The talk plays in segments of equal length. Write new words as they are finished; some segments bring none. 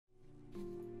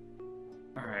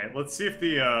All right, let's see if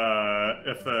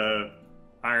the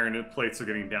iron plates are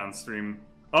getting downstream.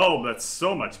 Oh, that's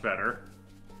so much better.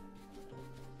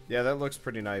 Yeah, that looks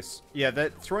pretty nice. Yeah,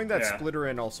 that throwing that Yeah. splitter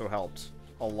in also helped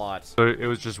a lot. So it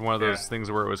was just one of those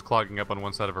things where it was clogging up on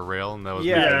one side of a rail, and that was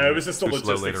Yeah. Yeah, it making was just a too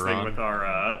slow logistics later thing on. with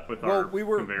our Well, we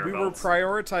were conveyor belts.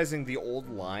 prioritizing the old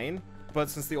line, but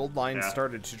since the old line Yeah.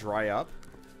 started to dry up,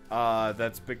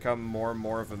 that's become more and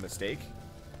more of a mistake.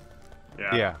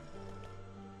 Yeah. Yeah.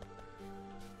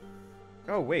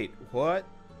 Oh wait, what?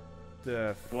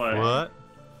 The What? What?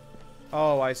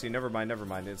 Oh, I see. Never mind. Never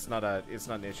mind. It's not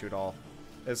an issue at all.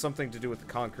 It's something to do with the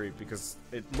concrete because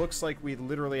it looks like we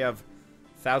literally have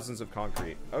thousands of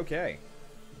concrete. Okay.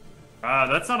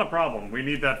 That's not a problem. We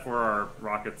need that for our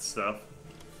rocket stuff.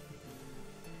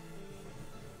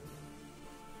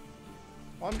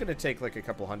 Well, I'm gonna take like a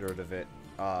couple hundred of it,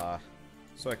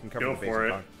 so I can cover Go the for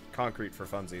basic it. concrete for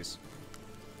funsies.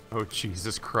 Oh,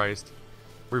 Jesus Christ.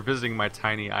 We're visiting my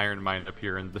tiny iron mine up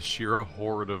here, and the sheer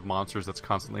horde of monsters that's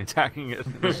constantly attacking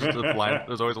it. There's, just a line,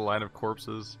 there's always a line of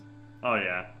corpses. Oh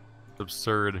yeah. It's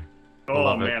absurd. I Oh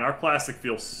love it. man, our plastic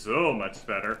feels so much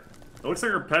better. It looks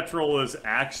like our petrol is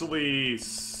actually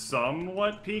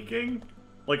somewhat peaking.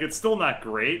 Like, it's still not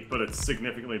great, but it's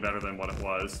significantly better than what it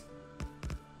was.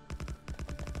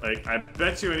 Like, I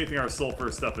bet you anything our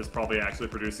sulfur stuff is probably actually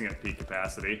producing at peak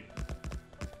capacity.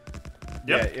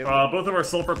 Yep, Yeah, both of our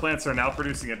sulfur plants are now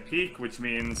producing at peak, which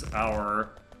means our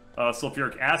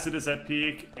sulfuric acid is at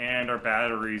peak, and our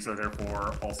batteries are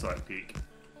therefore also at peak.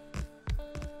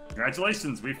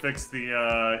 Congratulations, we fixed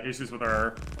the issues with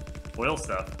our oil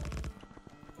stuff.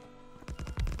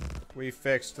 We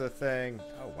fixed the thing.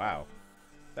 Oh wow,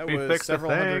 that We was fixed the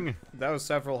several hundred. thing. That was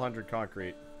several hundred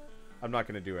concrete. I'm not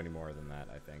gonna do any more than that.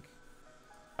 I think.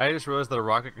 I just realized that a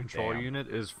rocket control Damn. unit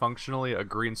is functionally a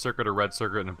green circuit, a red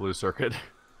circuit, and a blue circuit.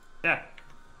 Yeah.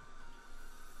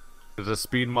 There's a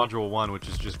speed module 1, which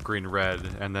is just green-red,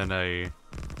 and then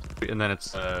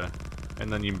it's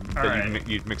and then you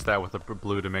mix that with a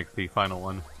blue to make the final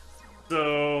one.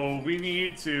 So we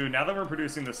need to, now that we're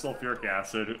producing the sulfuric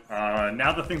acid,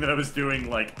 now the thing that I was doing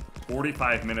like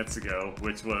 45 minutes ago,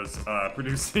 which was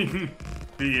producing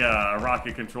the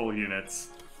rocket control units.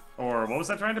 Or what was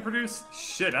I trying to produce?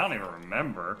 Shit, I don't even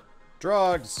remember.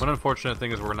 Drugs. One unfortunate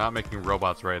thing is we're not making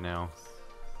robots right now.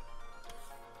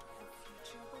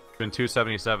 It's been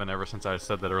 277 ever since I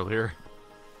said that earlier.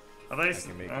 Are they?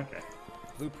 can make- Okay.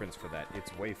 Blueprints for that.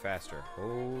 It's way faster.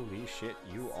 Holy shit,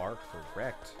 you are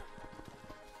correct.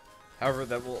 However,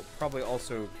 that will probably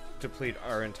also deplete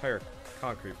our entire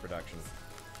concrete production.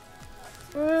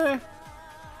 You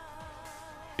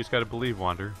just gotta believe,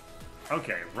 Wander.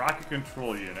 Okay, rocket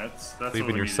control units. That's Believe what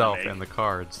in we yourself need to make. and the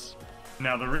cards.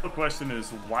 Now the real question is,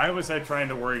 why was I trying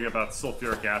to worry about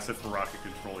sulfuric acid for rocket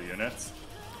control units?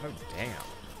 Oh damn.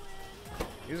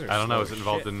 These are I don't know, slow is it as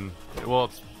involved shit. in...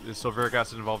 Well, is sulfuric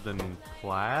acid involved in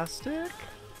plastic?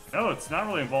 No, it's not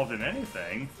really involved in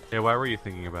anything. Yeah, why were you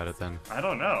thinking about it then? I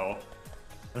don't know.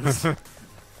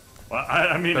 Well,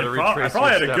 I mean, Better I retrace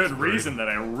probably your had a good steps, reason that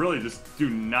I really just do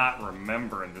not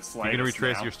remember in the You slightest. can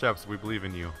retrace now. your steps, we believe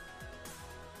in you.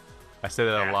 I say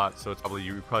that Yeah. a lot, so it's probably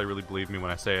you probably really believe me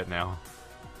when I say it now.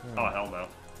 Oh hell no.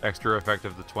 Extra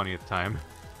effective the 20th time.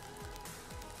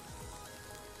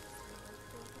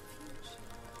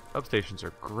 Substations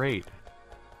are great.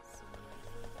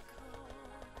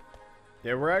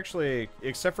 Yeah, we're actually,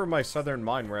 except for my southern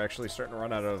mine, we're actually starting to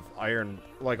run out of iron.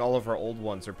 Like, all of our old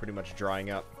ones are pretty much drying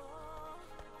up.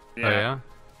 Yeah. Oh yeah?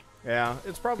 Yeah,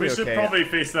 it's probably We okay. should probably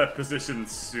face that position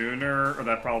sooner, or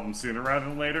that problem sooner rather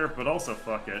than later, but also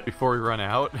fuck it. Before we run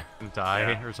out and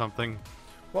die Yeah. or something.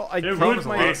 Well, I It think would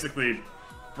my... basically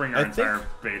bring our I think- entire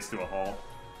base to a halt.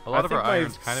 A lot I of our think my-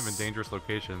 iron's kind of in dangerous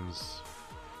locations.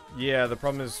 Yeah, the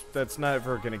problem is that's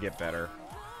never gonna get better.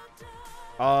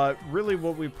 Really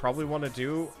what we probably want to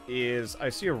do is, I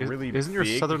see a really Isn't your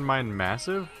big... southern mine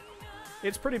massive?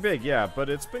 It's pretty big, yeah, but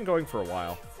it's been going for a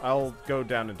while. I'll go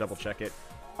down and double check it.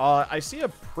 I see a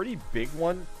pretty big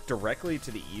one directly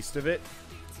to the east of it.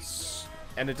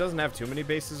 And it doesn't have too many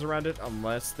bases around it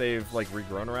unless they've, like,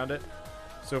 regrown around it.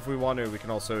 So if we want to, we can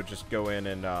also just go in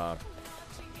and,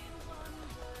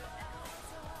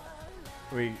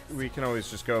 we can always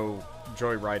just go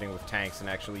joyriding with tanks and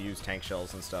actually use tank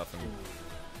shells and stuff and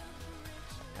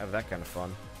have that kind of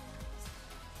fun.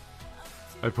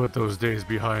 I put those days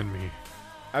behind me.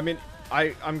 I mean,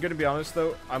 I'm gonna be honest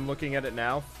though, I'm looking at it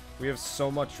now. We have so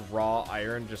much raw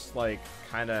iron just like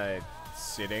kinda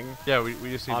sitting. Yeah, we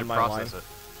just need On to my process line.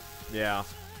 it. Yeah.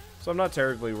 So I'm not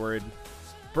terribly worried.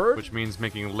 Bird? Which means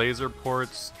making laser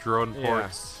ports, drone Yeah.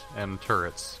 ports, and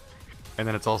turrets. And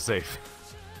then it's all safe.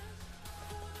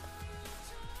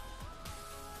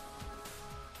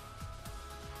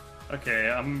 Okay,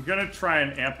 I'm gonna try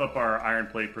and amp up our iron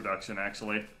plate production,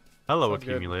 actually. Hello, Sounds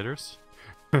good. accumulators.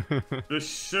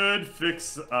 This should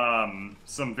fix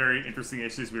some very interesting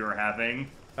issues we were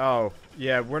having. Oh,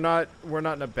 yeah, we're not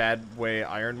in a bad way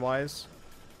iron-wise.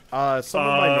 Some of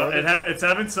my northern... It's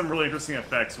having some really interesting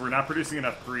effects. We're not producing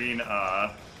enough green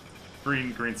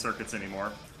circuits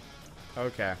anymore.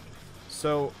 Okay.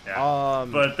 So, Yeah.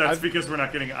 But that's because we're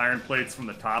not getting iron plates from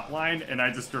the top line, and I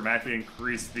just dramatically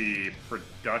increased the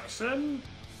production?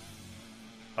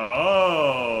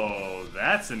 Oh,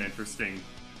 that's an interesting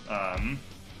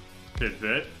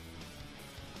tidbit.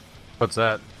 What's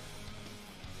that?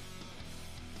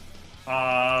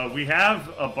 We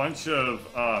have a bunch of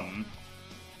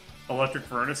electric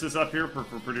furnaces up here for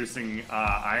producing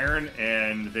iron,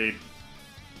 and they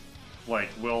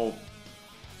will.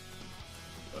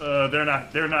 They're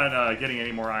not getting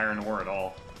any more iron ore at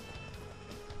all.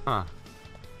 Huh.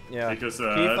 Yeah. Because Keith,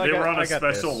 they were on a I got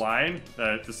special this. line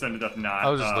that just ended up not. I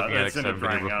was just looking at it ended up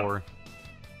drying up. before.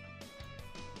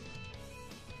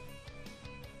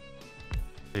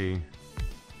 See.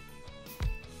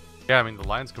 Yeah, I mean the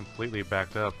line's completely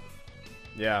backed up.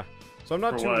 Yeah. So I'm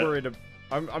not For too what? worried.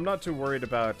 I'm not too worried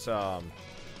about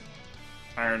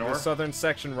Iron ore. the southern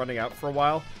section running out for a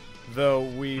while. Though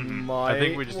we might. I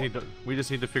think we just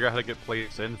need to figure out how to get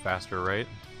plates in faster, right?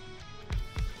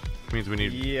 Which means we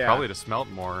need probably to smelt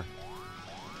more.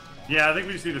 Yeah, I think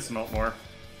we just need to smelt more.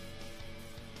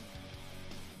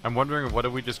 I'm wondering, what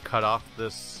if we just cut off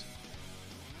this?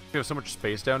 We have so much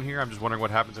space down here. I'm just wondering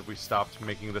what happens if we stopped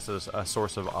making this as a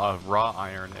source of raw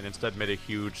iron and instead made a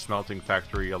huge smelting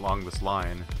factory along this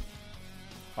line.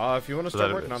 If you want to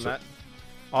start working on that.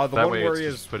 The that one way it's worry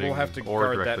just is we'll have to ore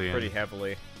guard that directly pretty in.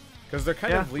 heavily. Because they're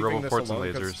kind of leaving this roboports alone.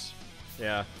 and lasers.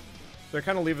 Yeah. They're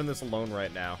kind of leaving this alone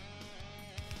right now.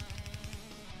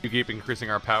 You keep increasing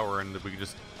our power and we can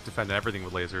just defend everything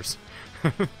with lasers.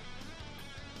 Oh,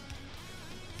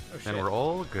 shit. And we're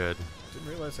all good. Didn't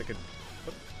realize I could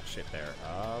put shit there.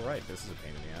 Right, this is a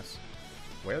pain in the ass.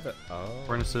 Where the... Oh...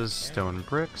 Furnaces, stone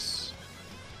bricks.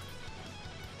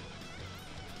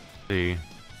 See.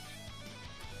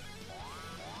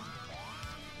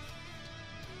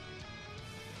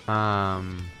 I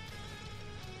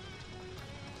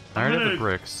already have the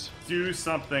bricks. Do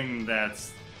something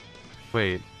that's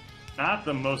Wait, not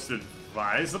the most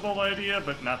advisable idea,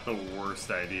 but not the worst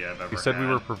idea I've ever you said had.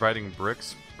 we were providing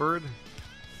bricks, Bird?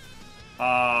 What?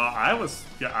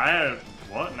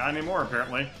 Not anymore,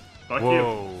 apparently. Fuck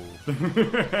Whoa. you.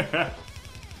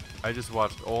 I just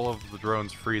watched all of the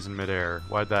drones freeze in midair.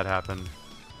 Why'd that happen?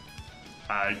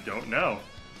 I don't know.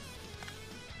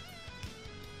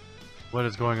 What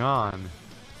is going on?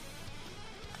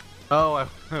 Oh,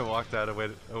 I walked out of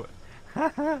it. Oh,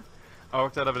 I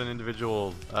walked out of an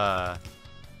individual. I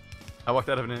walked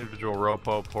out of an individual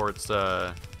roboport's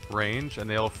range, and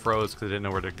they all froze because they didn't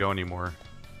know where to go anymore.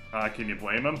 Can you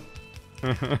blame him?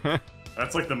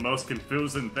 That's like the most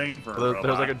confusing thing for a robot.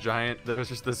 There was like a giant. There was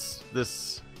just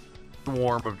this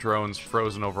swarm of drones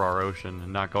frozen over our ocean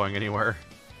and not going anywhere.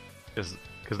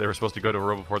 Because they were supposed to go to a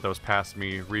roboport that was past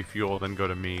me, refuel, then go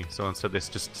to me. So instead, they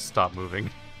just stopped moving.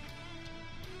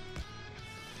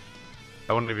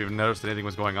 I wouldn't have even noticed that anything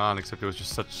was going on, except it was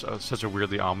just such a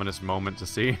weirdly ominous moment to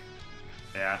see.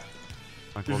 Yeah.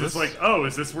 Like, It's just like, oh,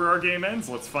 is this where our game ends?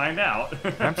 Let's find out.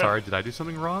 I'm sorry, did I do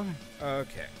something wrong?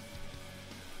 Okay.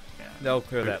 Yeah. They'll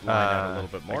clear that line out a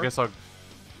little bit more. I guess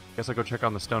I'll go check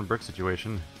on the stone brick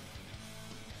situation.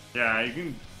 Yeah, you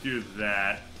can do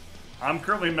that. I'm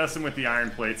currently messing with the iron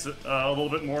plates a little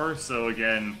bit more, so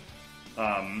again,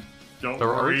 don't So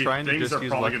are worry. we trying to Things just are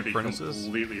use probably going to electric be furnaces?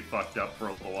 completely fucked up for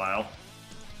a little while.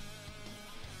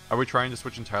 Are we trying to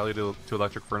switch entirely to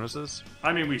electric furnaces?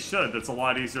 I mean, we should. That's a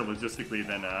lot easier logistically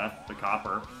than the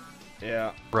copper.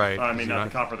 Yeah. Right. I mean, not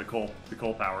the copper, the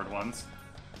coal-powered ones.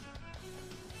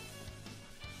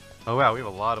 Oh wow, we have a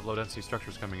lot of low-density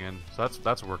structures coming in, so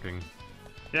that's working.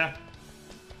 Yeah.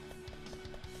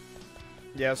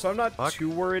 Yeah, so I'm not too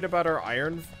worried about our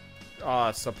iron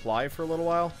supply for a little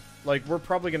while. Like, we're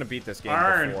probably going to beat this game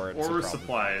before Iron it's a ore problem.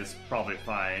 supply is probably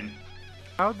fine.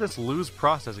 How did this lose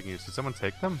processing use? Did someone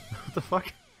take them? What the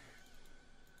fuck?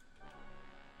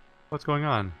 What's going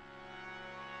on?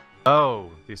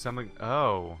 Oh, the assembling...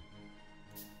 Oh.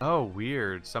 Oh,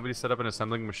 weird. Somebody set up an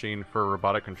assembling machine for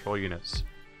robotic control units.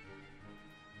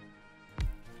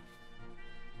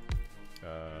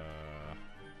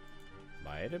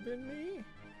 Might have been me?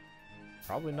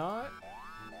 Probably not.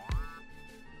 Do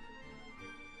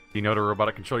you know what a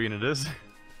robotic control unit is?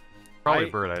 Probably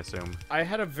Bird, I assume. I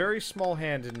had a very small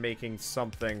hand in making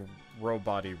something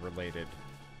robot-y related.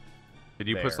 Did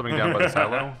you There. put something down by the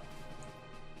silo?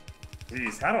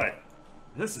 Jeez, how do I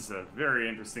This is a very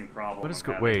interesting problem. What is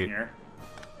I'm having wait. here.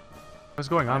 What's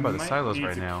going on by the might silos need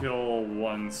right to now? Kill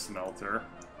one smelter.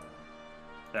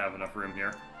 To have enough room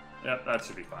here. Yep, that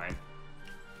should be fine.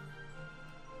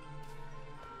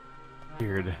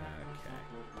 Weird. Okay.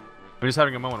 I'm just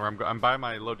having a moment where I'm by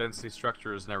my low density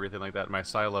structures and everything like that in my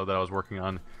silo that I was working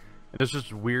on. And there's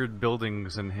just weird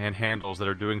buildings and handles that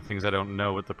are doing things I don't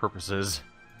know what the purpose is.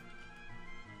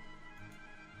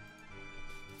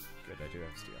 Good, I do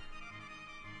have steel.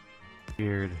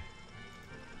 Weird.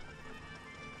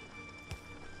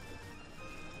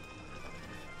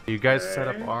 You guys set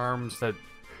up arms that...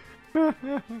 So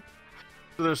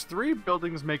there's 3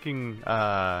 buildings making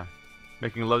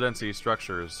low density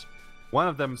structures. One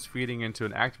of them's feeding into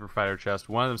an active provider chest,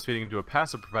 one of them's feeding into a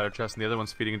passive provider chest, and the other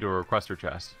one's feeding into a requester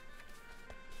chest.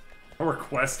 A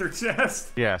requester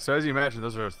chest? Yeah, so as you imagine,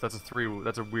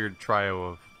 that's a weird trio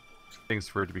of things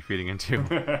for it to be feeding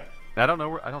into. I don't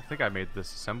know I don't think I made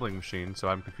this assembling machine, so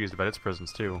I'm confused about its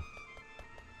presence too. I'm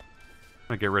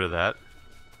gonna get rid of that.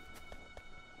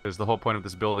 Because the whole point of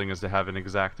this building is to have an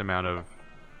exact amount of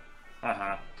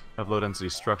low density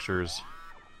structures.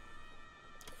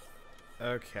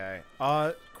 Okay.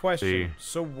 Question.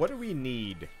 So what do we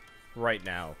need right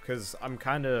now? Because I'm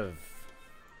kind of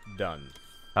done.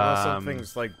 Unless some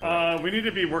things like... we need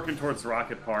to be working towards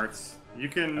rocket parts. You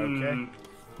can... Okay.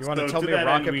 You want to tell me a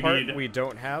rocket part we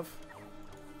don't have?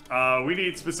 We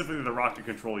need specifically the rocket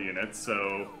control units,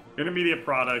 so... Intermediate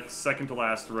products, second to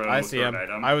last row, I see third them.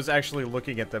 item. I was actually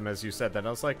looking at them as you said that, and I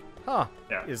was like, huh,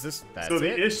 yeah. Is this... That's so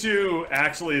the it? issue,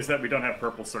 actually, is that we don't have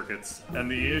purple circuits.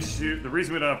 And the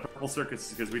reason we don't have purple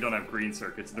circuits is because we don't have green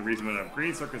circuits. And the reason we don't have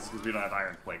green circuits is because we don't have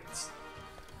iron plates.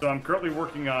 So I'm currently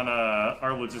working on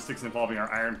our logistics involving our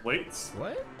iron plates.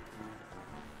 What?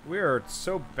 We're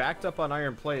so backed up on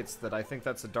iron plates that I think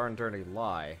that's a darn dirty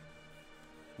lie.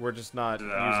 We're just not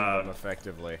using them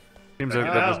effectively. Seems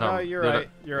like they're just not, you're right.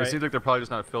 You're right. It seems like they're probably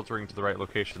just not filtering to the right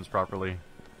locations properly.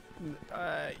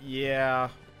 Yeah.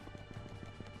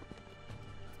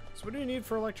 So what do you need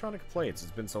for electronic plates?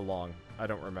 It's been so long. I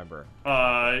don't remember.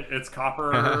 It's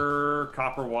copper,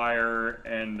 copper wire,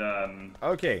 and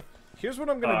Okay. Here's what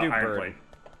I'm gonna do, iron Bird. plate.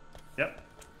 Yep.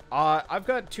 I've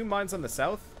got 2 mines on the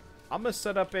south. I'm gonna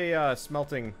set up a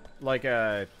smelting, like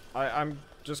I'm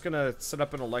just gonna set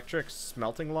up an electric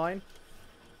smelting line.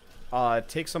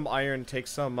 Take some iron, take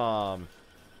some, Oh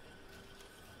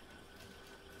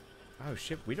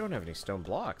shit, we don't have any stone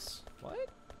blocks. What?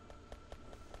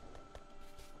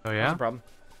 Oh yeah? What's the problem?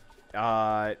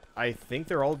 I think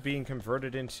they're all being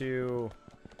converted into...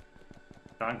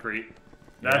 Concrete.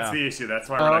 That's Yeah. the issue. That's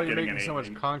why we're not you're getting making any. so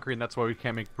much concrete, and that's why we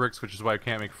can't make bricks, which is why we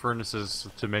can't make furnaces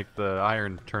to make the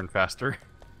iron turn faster.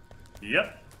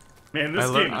 Yep. Man, this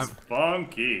game is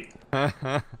funky.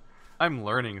 I'm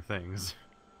learning things.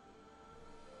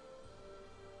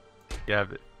 Yeah,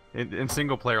 in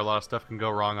single player, a lot of stuff can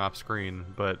go wrong off screen,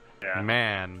 but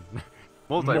man,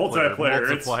 multiplayer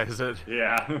multiplies it.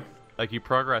 Yeah. Like, you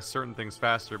progress certain things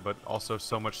faster, but also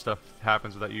so much stuff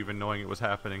happens without you even knowing it was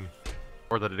happening,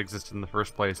 or that it existed in the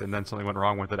first place, and then something went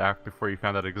wrong with it before you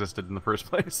found out it existed in the first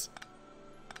place.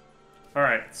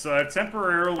 Alright, so I've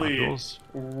temporarily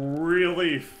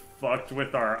really fucked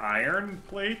with our iron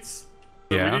plates.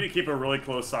 So we need to keep a really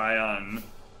close eye on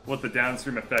what the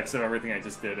downstream effects of everything I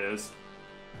just did is.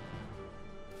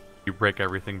 You break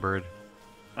everything, Bird.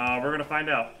 We're gonna find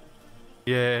out.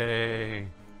 Yay!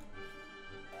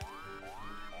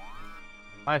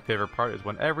 My favorite part is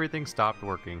when everything stopped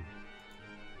working.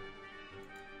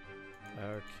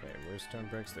 Okay, where's stone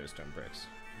bricks? There's stone bricks.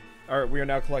 Alright, we are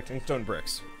now collecting stone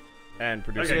bricks. And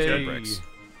producing Okay, stone good. bricks.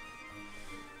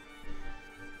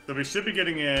 So we should be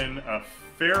getting in a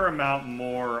fair amount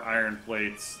more iron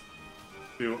plates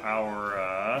to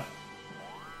our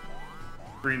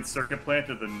green circuit plant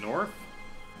to the north.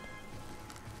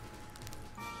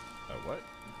 What?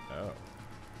 Oh.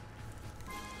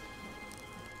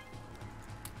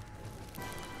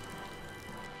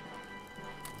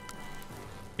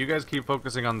 You guys keep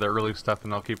focusing on the early stuff,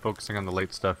 and I'll keep focusing on the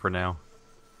late stuff for now.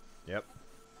 Yep.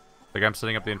 Like, I'm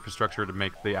setting up the infrastructure to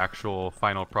make the actual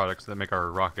final products that make our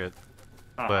rocket,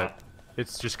 but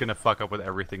it's just gonna fuck up with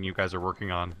everything you guys are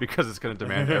working on, because it's gonna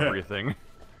demand everything.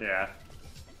 Yeah.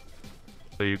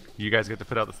 So you guys get to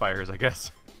put out the fires, I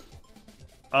guess.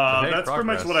 That's pretty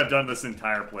much what I've done this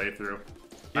entire playthrough.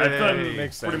 Yay. I've done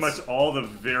Makes pretty sense. much all the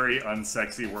very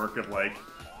unsexy work of, like,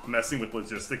 messing with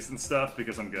logistics and stuff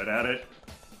because I'm good at it.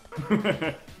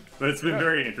 But it's been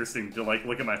very interesting to, like,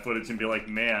 look at my footage and be like,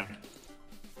 man.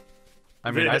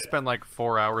 I mean, I spent like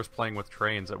 4 hours playing with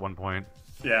trains at one point.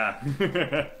 Yeah.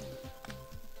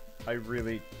 I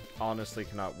really, honestly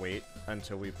cannot wait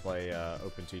until we play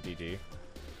OpenTDD.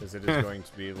 Because it is going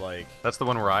to be like... That's the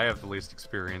one where I have the least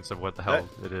experience of what the hell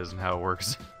it is and how it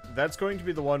works. That's going to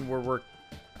be the one where we're...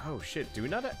 Oh, shit. Do we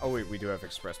not... Oh, wait. We do have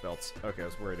express belts. Okay, I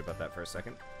was worried about that for a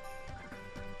second.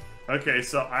 Okay,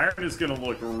 so iron is going to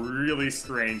look really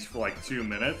strange for like 2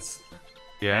 minutes.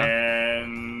 Yeah.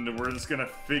 And we're just going to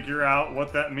figure out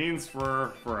what that means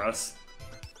for us.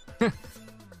 Well,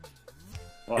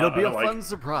 It'll be a fun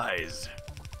surprise.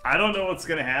 I don't know what's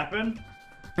going to happen.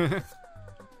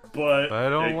 But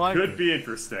it could be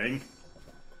interesting.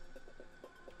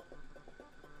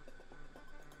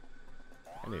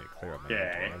 I need to clear up my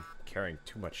inventory. I'm carrying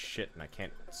too much shit and I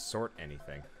can't sort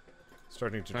anything. It's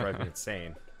starting to drive me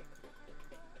insane.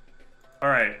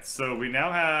 Alright, so we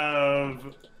now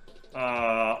have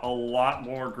a lot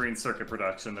more green circuit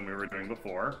production than we were doing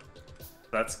before.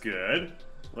 That's good.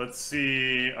 Let's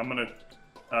see, I'm gonna...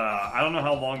 I don't know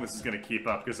how long this is gonna keep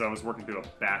up because I was working through a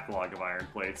backlog of iron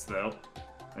plates though.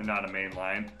 And not a main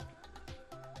line.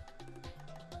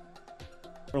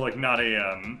 Or like not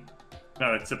a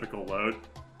typical load.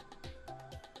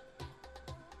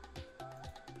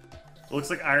 It looks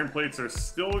like iron plates are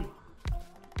still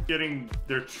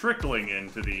they're trickling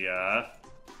into the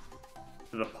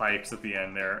pipes at the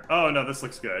end there. Oh no, this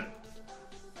looks good.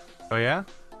 Oh yeah?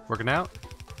 Working out?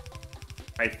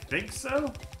 I think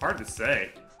so? Hard to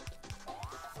say.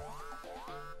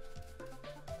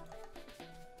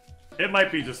 It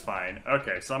might be just fine.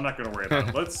 Okay, so I'm not going to worry about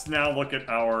it. Let's now look at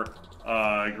our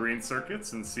green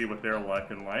circuits and see what they're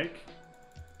looking like.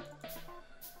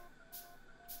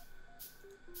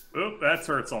 Oop, that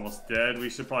turret's almost dead.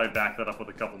 We should probably back that up with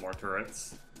a couple more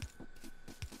turrets.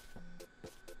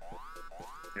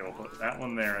 Okay, we'll put that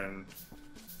one there and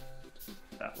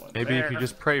that one Maybe there. if you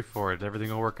just pray for it, everything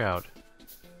will work out.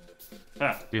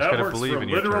 Huh, You just that gotta works believe for in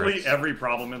your literally turrets. every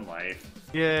problem in life.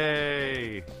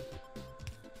 Yay!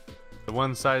 The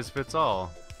one size fits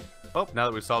all. Oh, now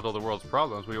that we've solved all the world's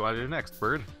problems, what do you want to do next,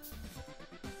 bird?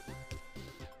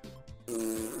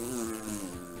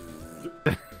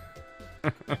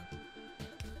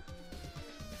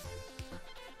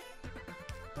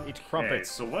 Eat Okay,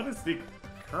 crumpets. so what is the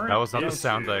current That was not the issue?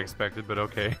 sound I expected, but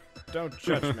okay. Don't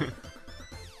judge me.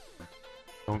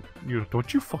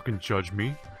 Don't you fucking judge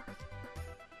me.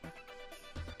 Don't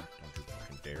you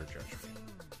fucking dare judge me.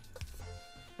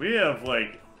 We have,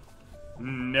 like,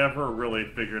 never really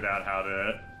figured out how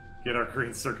to get our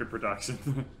green circuit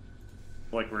production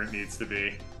like where it needs to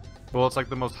be. Well, it's like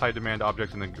the most high demand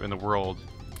object in the world.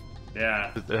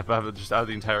 Yeah. If I have just out of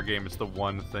the entire game, it's the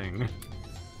one thing.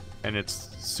 And it's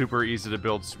super easy to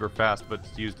build super fast, but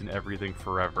it's used in everything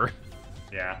forever.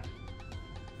 Yeah.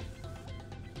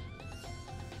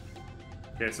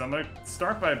 Okay, so I'm gonna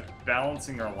start by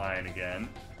balancing our line again.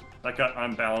 That got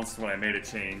unbalanced when I made a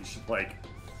change, like,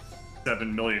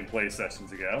 7 million play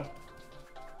sessions ago.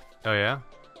 Oh yeah?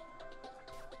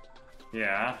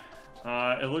 Yeah.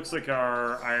 It looks like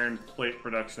our iron plate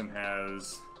production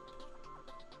has...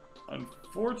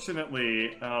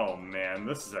 Unfortunately... Oh, man,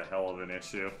 this is a hell of an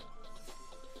issue.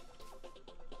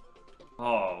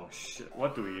 Oh, shit.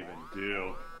 What do we even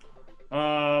do?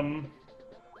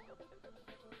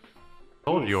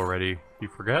 Told you already. You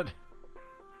forget?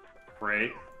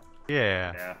 Great.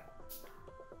 Yeah. Yeah.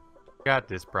 Got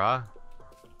this, brah.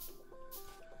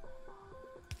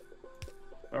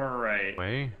 Alright.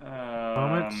 Wait.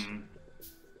 Moment.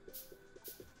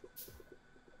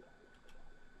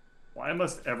 Why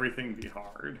must everything be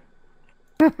hard?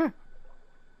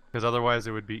 Because otherwise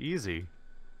it would be easy.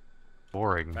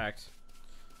 Boring. Fact.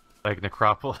 Like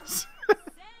Necropolis.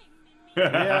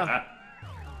 Yeah.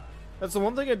 That's the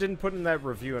one thing I didn't put in that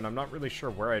review, and I'm not really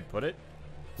sure where I'd put it.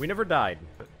 We never died,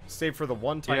 save for the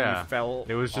one time Yeah, we fell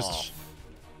it was just... off.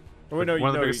 Oh, wait, no, one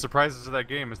of the no, biggest surprises of that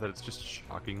game is that it's just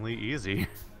shockingly easy.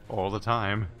 All the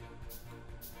time.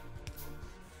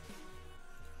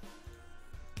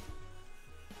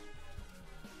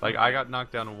 Like, I got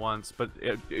knocked down once, but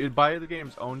by the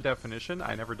game's own definition,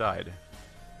 I never died.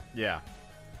 Yeah.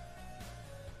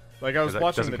 Like, I was That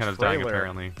watching doesn't the count as dying, trailer.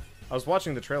 apparently. I was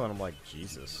watching the trailer, and I'm like,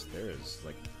 Jesus, there is,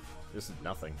 like, this is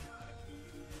nothing.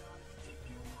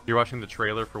 You're watching the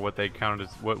trailer for what they counted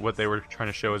as what they were trying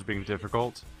to show as being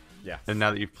difficult. Yeah. And now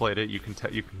that you've played it, you can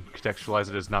contextualize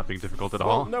it as not being difficult at Well,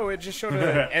 all. no, it just showed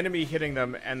an enemy hitting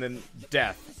them, and then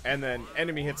death. And then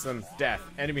enemy hits them, death.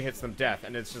 Enemy hits them, death.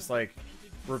 And it's just, like,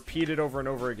 repeated over and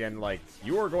over again, like,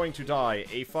 you are going to die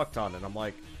a fuck ton. And I'm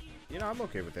like, you know, I'm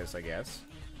okay with this, I guess.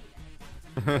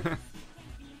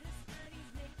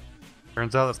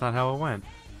 Turns out that's not how it went.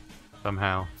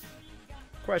 Somehow.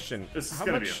 Question: This is How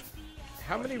gonna much? be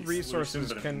How many fucking resources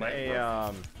solution, but it can might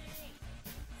a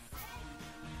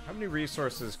How many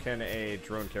resources can a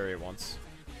drone carry at once?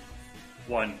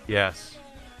 1. Yes.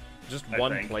 Just I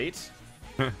one think. plate?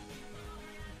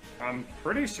 I'm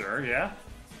pretty sure, yeah.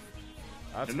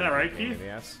 That's Isn't gonna that be a right, pain in Keith? the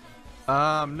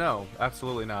ass. No,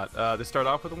 absolutely not. They start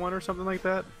off with a 1 or something like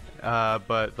that.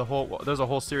 But there's a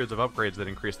whole series of upgrades that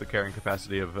increase the carrying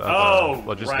capacity of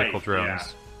logistical right, drones. yeah.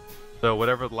 So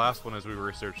whatever the last one is we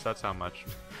researched, that's how much.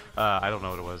 I don't know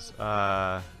what it was.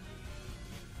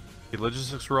 The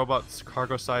logistics robots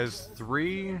cargo size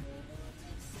 3.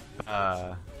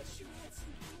 Oh,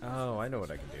 I know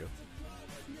what I can do.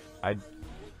 It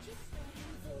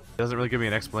doesn't really give me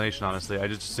an explanation, honestly. I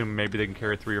just assume maybe they can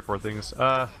carry 3 or 4 things.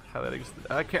 I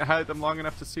can't hide them long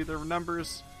enough to see their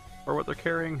numbers or what they're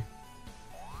carrying.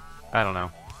 I don't know.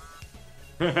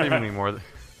 Maybe any more.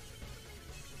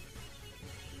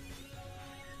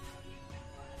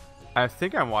 I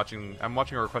think I'm watching a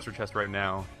requester test right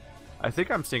now. I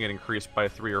think I'm seeing it increase by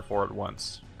 3 or 4 at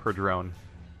once per drone.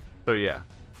 So yeah.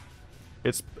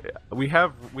 We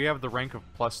have the rank of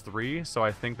 +3, so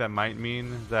I think that might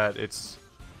mean that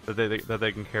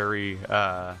they can carry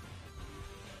 4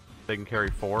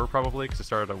 probably, because it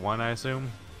started at 1, I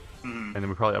assume. And then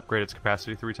we probably upgrade its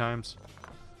capacity 3 times.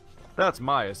 That's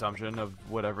my assumption of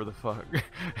whatever the fuck.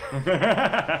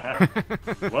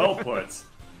 Well put.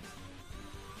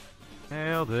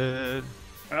 Nailed it.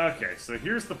 Okay, so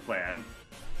here's the plan.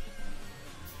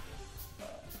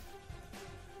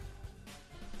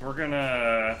 We're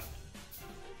gonna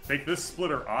take this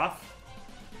splitter off.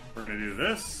 We're gonna do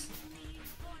this.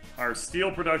 Our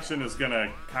steel production is gonna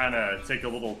kind of take a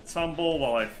little tumble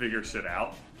while I figure shit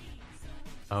out.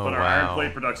 Oh But our wow. iron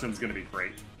plate production is gonna be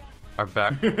great.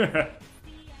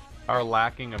 Our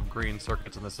lacking of green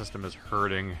circuits in the system is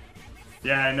hurting.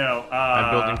 Yeah, I know.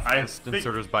 I'm building I fist think-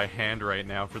 inserters by hand right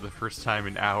now for the first time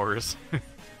in hours.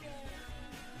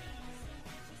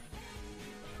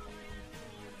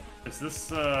 Is this,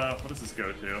 what does this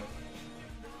go to?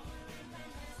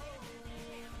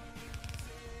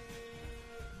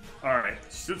 Alright,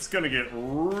 shit's gonna get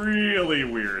really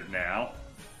weird now,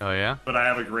 Oh yeah? but I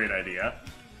have a great idea.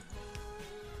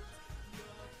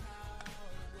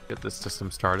 Get this system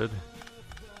started.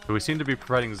 So we seem to be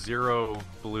providing 0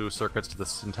 blue circuits to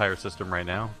this entire system right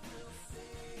now.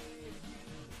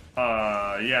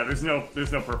 Yeah, there's no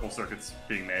purple circuits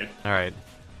being made. Alright.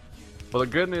 Well, the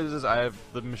good news is I have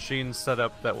the machine set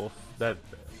up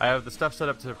I have the stuff set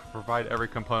up to provide every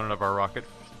component of our rocket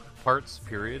parts,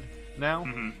 period, now.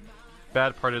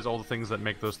 Bad part is all the things that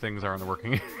make those things aren't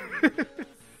working.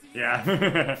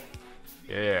 Yeah.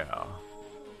 Yeah.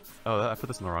 Oh, I put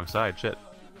this on the wrong side. Shit.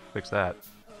 Fix that.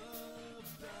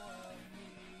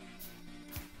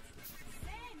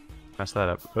 Mess that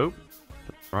up. Oh.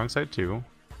 Wrong side too.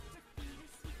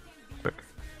 Quick.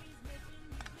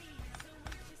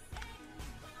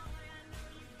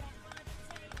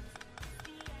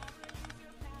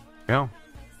 Go.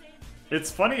 It's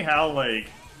funny how, like,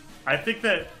 I think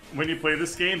that when you play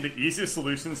this game, the easiest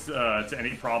solutions to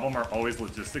any problem are always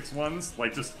logistics ones,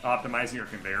 like just optimizing your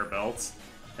conveyor belts.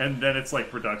 And then it's like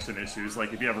production issues,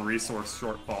 like if you have a resource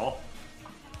shortfall.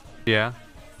 Yeah.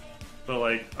 But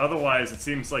like, otherwise it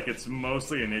seems like it's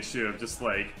mostly an issue of just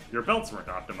like, your belts weren't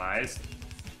optimized.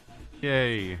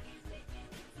 Yay.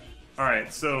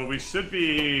 Alright, so we should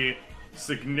be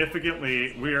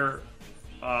significantly, we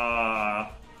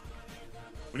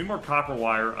need more copper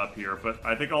wire up here, but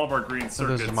I think all of our green So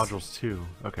circuits... those are modules too.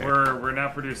 Okay. We're now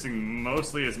producing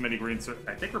mostly as many green circuits.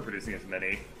 I think we're producing as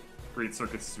many green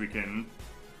circuits as we can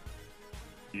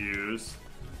use.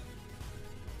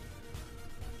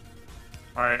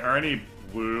 Alright, are any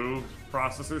blue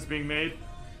processors being made?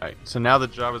 Alright, so now the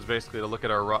job is basically to look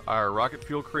at our rocket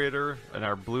fuel creator and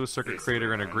our blue circuit Basically,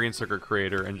 creator and a right. green circuit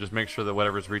creator and just make sure that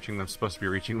whatever's reaching them is supposed to be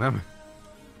reaching them.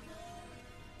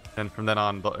 And from then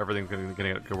on, everything's gonna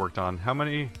get worked on. How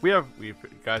many?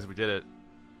 Guys, we did it.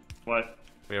 What?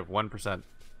 We have 1%.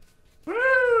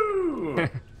 Woo!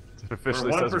 It We're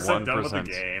officially 1% says 1%. done with the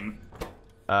game.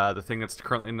 The thing that's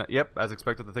currently yep, as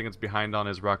expected, the thing that's behind on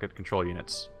is rocket control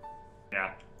units.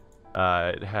 Yeah.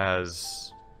 It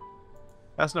has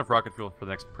enough rocket fuel for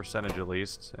the next percentage at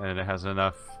least, and it has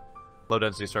enough low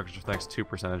density structures for the next 2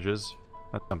 percentages.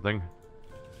 That's something.